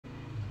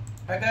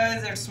Hi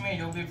guys, it's me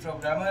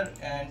UBprogrammer,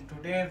 and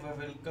today we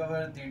will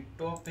cover the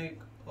topic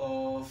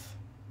of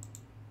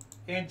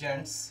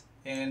agents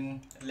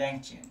in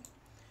LangChain.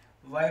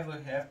 Why we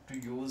have to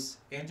use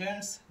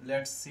agents?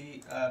 Let's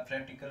see a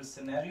practical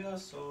scenario.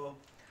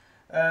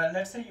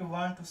 Let's say you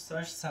want to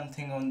search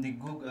something on the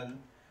Google,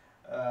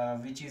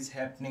 which is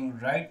happening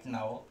right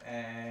now,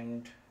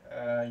 and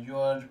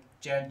your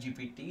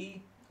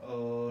ChatGPT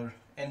or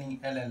any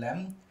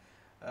LLM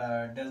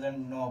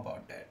doesn't know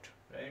about that,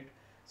 right?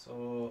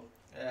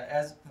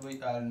 As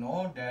we all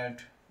know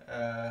that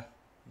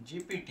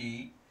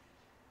GPT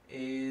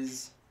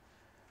is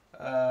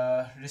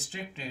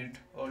restricted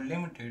or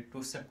limited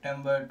to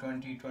September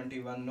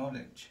 2021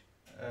 knowledge.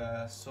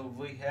 So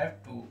we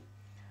have to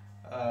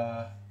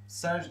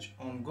search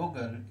on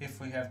Google.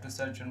 If we have to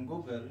search on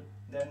Google,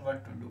 then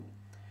what to do?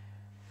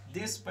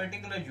 This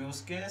particular use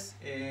case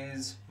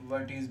is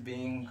what is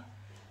being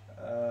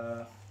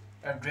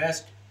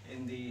addressed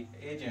in the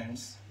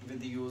agents with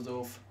the use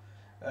of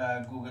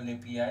Google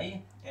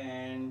API,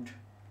 and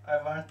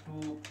I want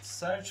to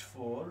search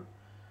for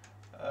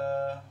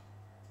uh,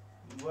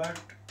 what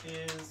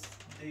is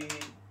the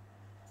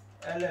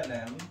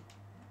LLM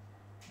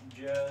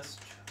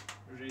just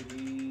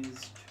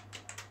released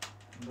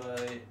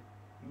by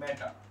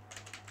Meta.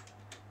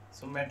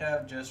 So Meta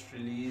have just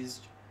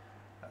released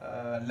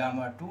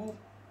Llama 2,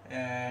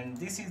 and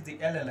this is the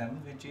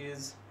LLM which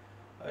is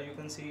you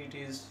can see it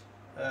is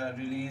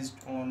released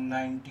on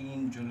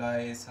 19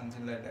 July,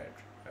 something like that,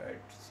 right?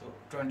 So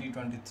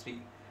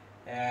 2023,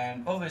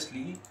 and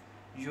obviously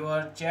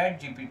your chat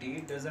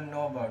GPT doesn't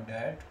know about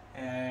that,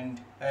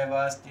 and I have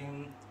asked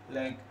him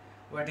like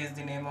what is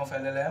the name of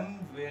LLM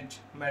which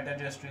Meta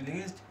just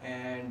released,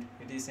 and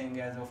it is saying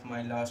as of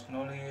my last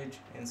knowledge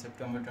in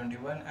September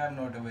 21. I'm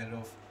not aware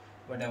of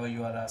whatever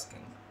you are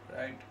asking,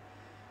 right?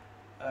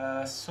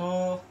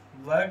 So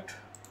what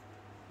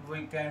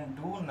we can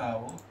do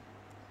now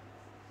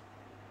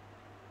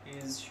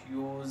is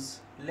use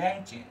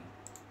LangChain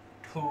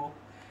to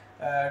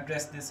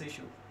address this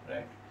issue,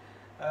 right?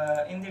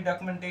 In the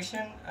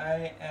documentation,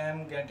 I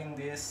am getting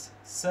this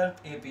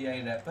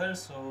SerpAPI wrapper.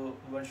 So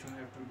what you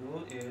have to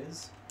do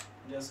is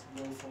just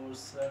go for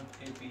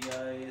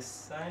SerpAPI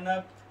sign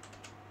up,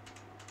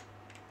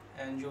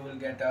 and you will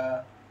get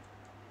a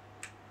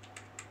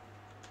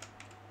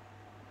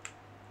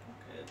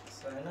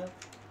sign up,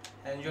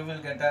 and you will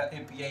get a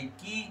API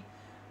key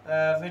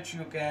which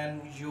you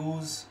can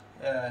use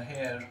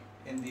here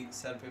in the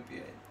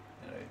SerpAPI,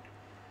 right?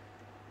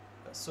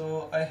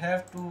 So I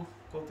have to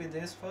copy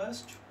this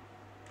first.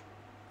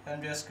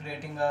 I'm just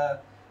creating a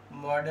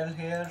model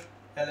here,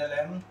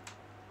 LLM.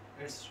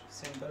 It's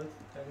simple,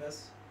 I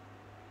guess.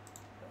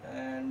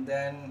 And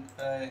then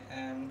I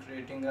am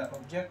creating an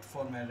object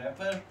for my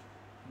wrapper.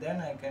 Then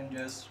I can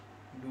just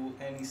do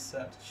any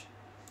search.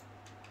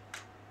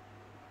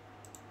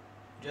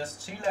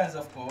 Just 3 lines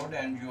of code,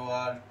 and you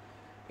are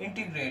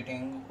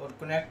integrating or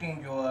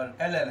connecting your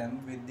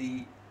LLM with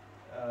the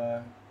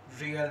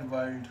real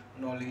world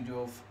knowledge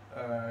of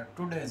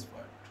today's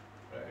world,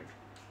 right?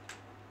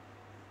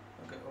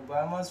 Okay,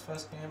 Obama's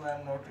first name,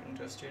 I'm not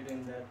interested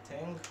in that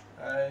thing.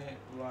 I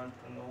want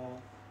to know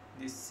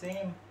the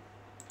same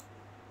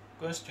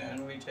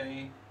question which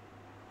I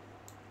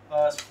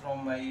asked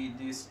from my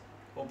this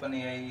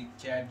OpenAI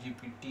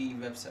ChatGPT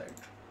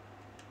website.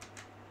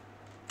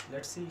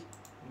 Let's see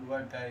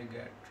what I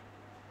get.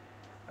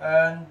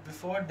 And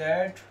before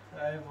that,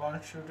 I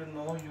want you to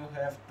know you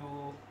have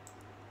to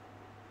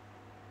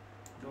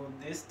do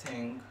this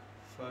thing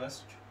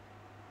first.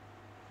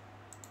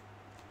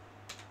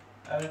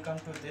 I will come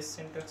to this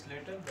syntax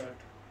later, but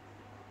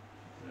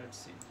let's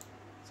see.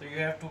 So you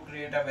have to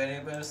create a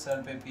variable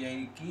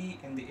SerpAPI key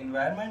in the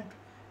environment,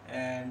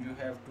 and you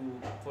have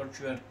to put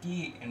your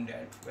key in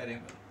that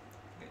variable.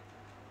 Okay,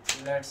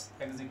 let's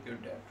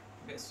execute that.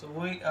 Okay, so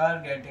we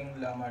are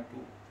getting Llama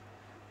 2,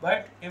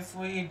 but if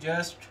we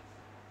just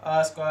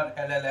ask our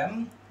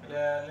LLM,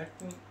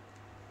 let me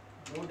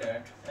do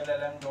that,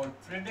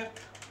 LLM.predict,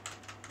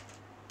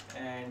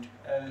 and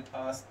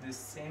I'll ask this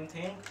same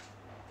thing.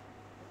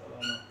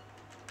 No.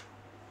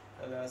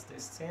 I'll ask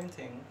this same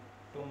thing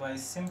to my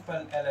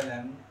simple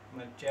LLM,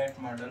 my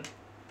chat model,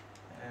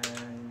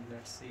 and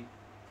let's see.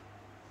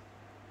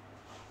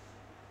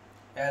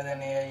 As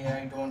an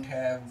AI, I don't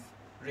have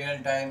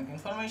real-time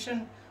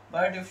information,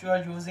 but if you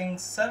are using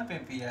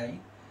SerpAPI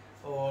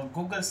or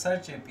Google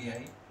Search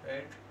API,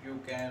 right, you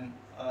can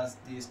ask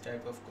these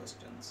type of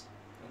questions.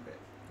 Okay,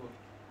 cool.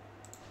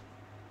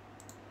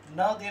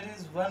 Now there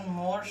is one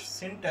more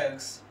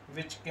syntax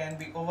which can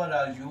be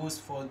overall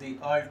used for the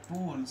all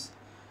tools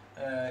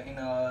in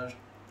our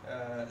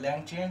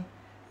LangChain,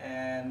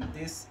 and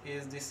this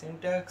is the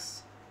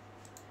syntax.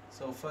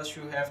 So first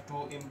you have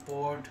to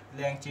import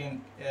LangChain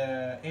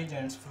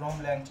agents. From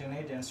LangChain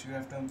agents you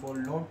have to import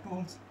load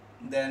tools,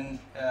 then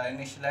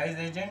initialize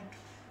agent,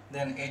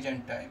 then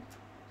agent type,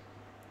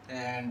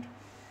 and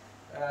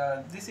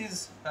this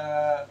is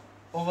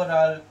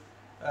overall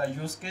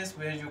use case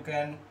where you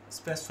can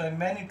specify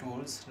many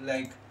tools,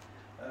 like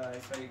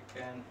if I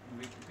can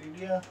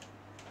Wikipedia.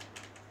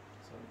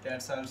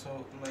 that's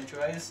also my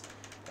choice,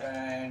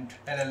 and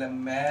LLM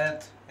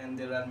math, and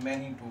there are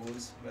many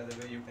tools. By the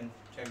way, you can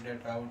check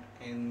that out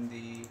in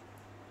the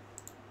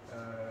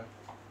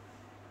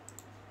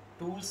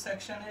tools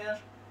section here.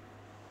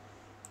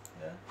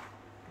 Yeah,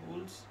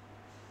 tools,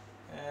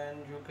 and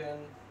you can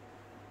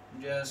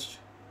just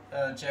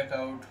check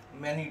out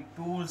many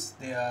tools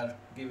they are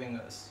giving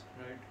us,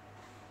 right?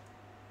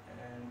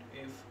 And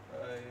if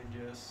I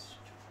just,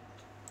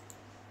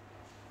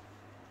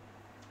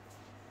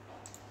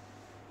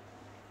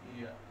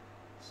 yeah,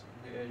 so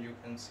here you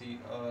can see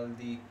all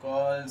the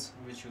calls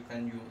which you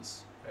can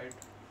use, right?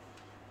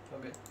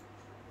 Okay,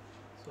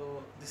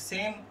 so the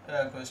same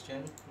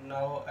question,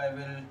 now I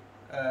will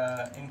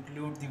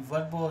include the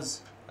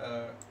verbose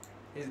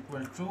is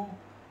equal true,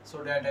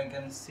 so that I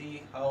can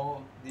see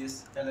how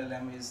this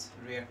LLM is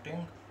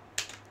reacting.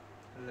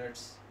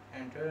 Let's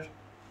enter.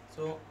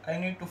 So I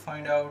need to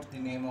find out the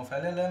name of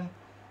LLM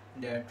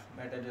that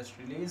Meta just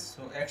released.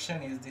 So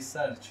action is the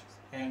search,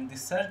 and the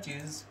search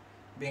is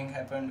being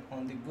happened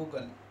on the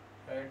Google,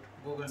 right?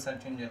 Google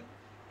search engine.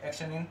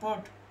 Action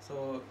input,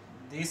 so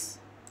this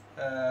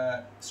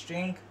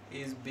string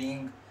is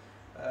being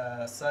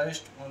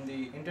searched on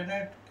the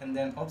internet, and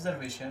then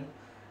observation,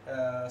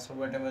 so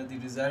whatever the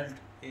result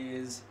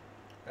is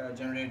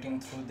generating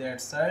through that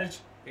search,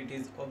 it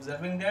is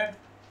observing that.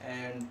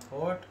 And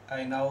thought,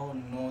 I now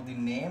know the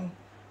name,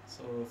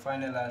 so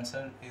final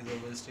answer is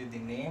obviously the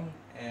name,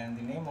 and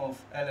the name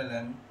of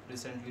LLM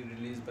recently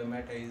released by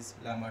Meta is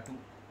Llama 2. Okay.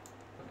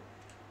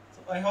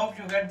 So I hope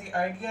you get the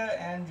idea,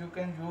 and you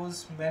can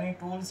use many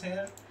tools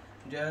here.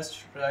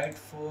 Just write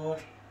for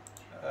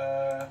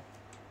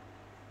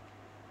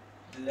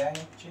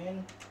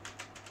LangChain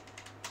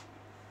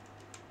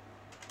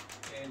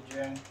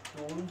agent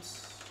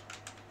tools,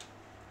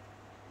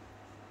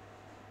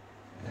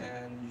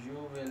 and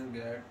you will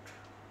get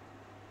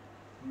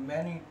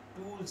many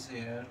tools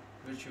here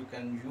which you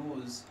can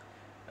use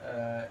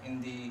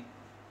in the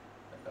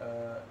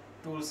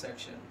tool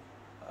section.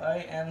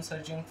 I am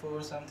searching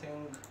for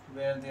something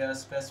where they are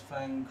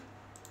specifying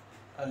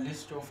a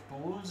list of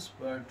tools,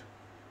 but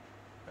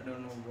I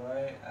don't know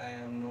why I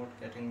am not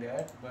getting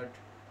that. But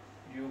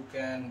you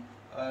can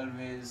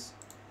always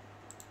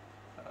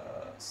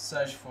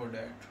search for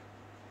that.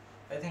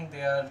 I think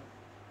they are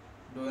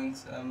doing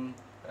some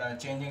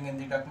changing in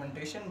the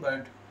documentation,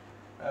 but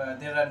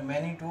there are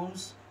many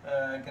tools,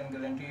 I can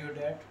guarantee you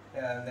that,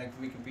 like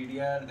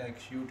Wikipedia, like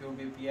YouTube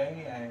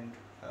API, and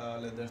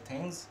all other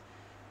things.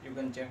 You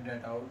can check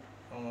that out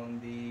on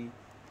the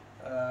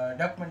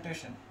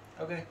documentation.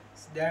 Okay,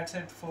 so that's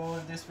it for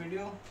this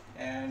video,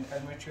 and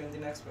I'll meet you in the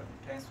next one.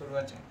 Thanks for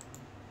watching.